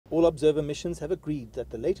All observer missions have agreed that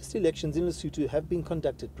the latest elections in Lesotho have been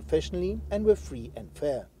conducted professionally and were free and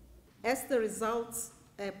fair. As the results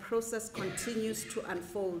process continues to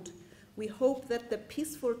unfold, we hope that the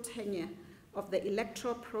peaceful tenure of the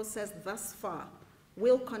electoral process thus far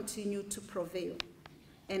will continue to prevail,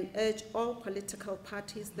 and urge all political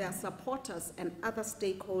parties, their supporters and other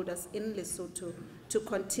stakeholders in Lesotho to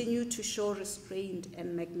continue to show restraint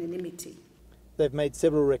and magnanimity. They've made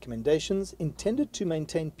several recommendations intended to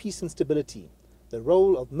maintain peace and stability. The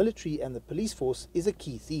role of military and the police force is a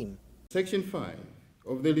key theme. Section 5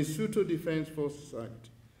 of the Lesotho Defence Forces Act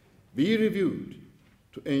be reviewed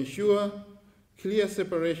to ensure clear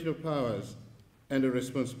separation of powers and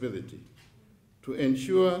responsibility, to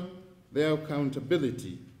ensure their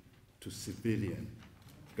accountability to civilian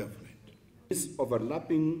government. This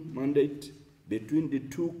overlapping mandate between the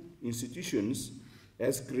two institutions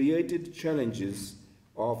has created challenges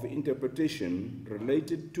of interpretation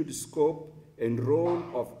related to the scope and role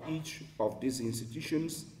of each of these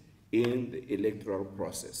institutions in the electoral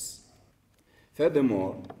process.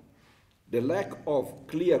 Furthermore, the lack of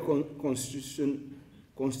clear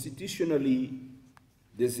constitutionally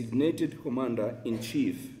designated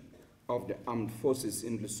commander-in-chief of the armed forces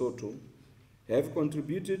in Lesotho have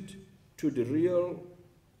contributed to the real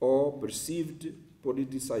or perceived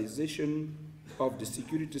politicization of the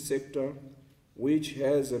security sector, which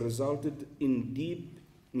has resulted in deep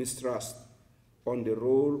mistrust on the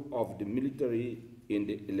role of the military in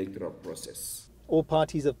the electoral process. All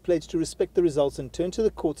parties have pledged to respect the results and turn to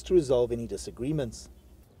the courts to resolve any disagreements.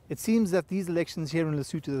 It seems that these elections here in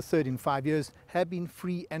Lesotho, the third in 5 years, have been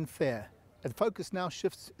free and fair. The focus now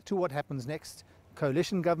shifts to what happens next,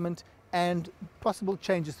 coalition government and possible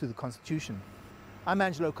changes to the constitution. I'm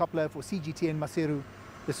Angelo Coppola for CGTN Maseru,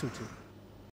 Lesotho.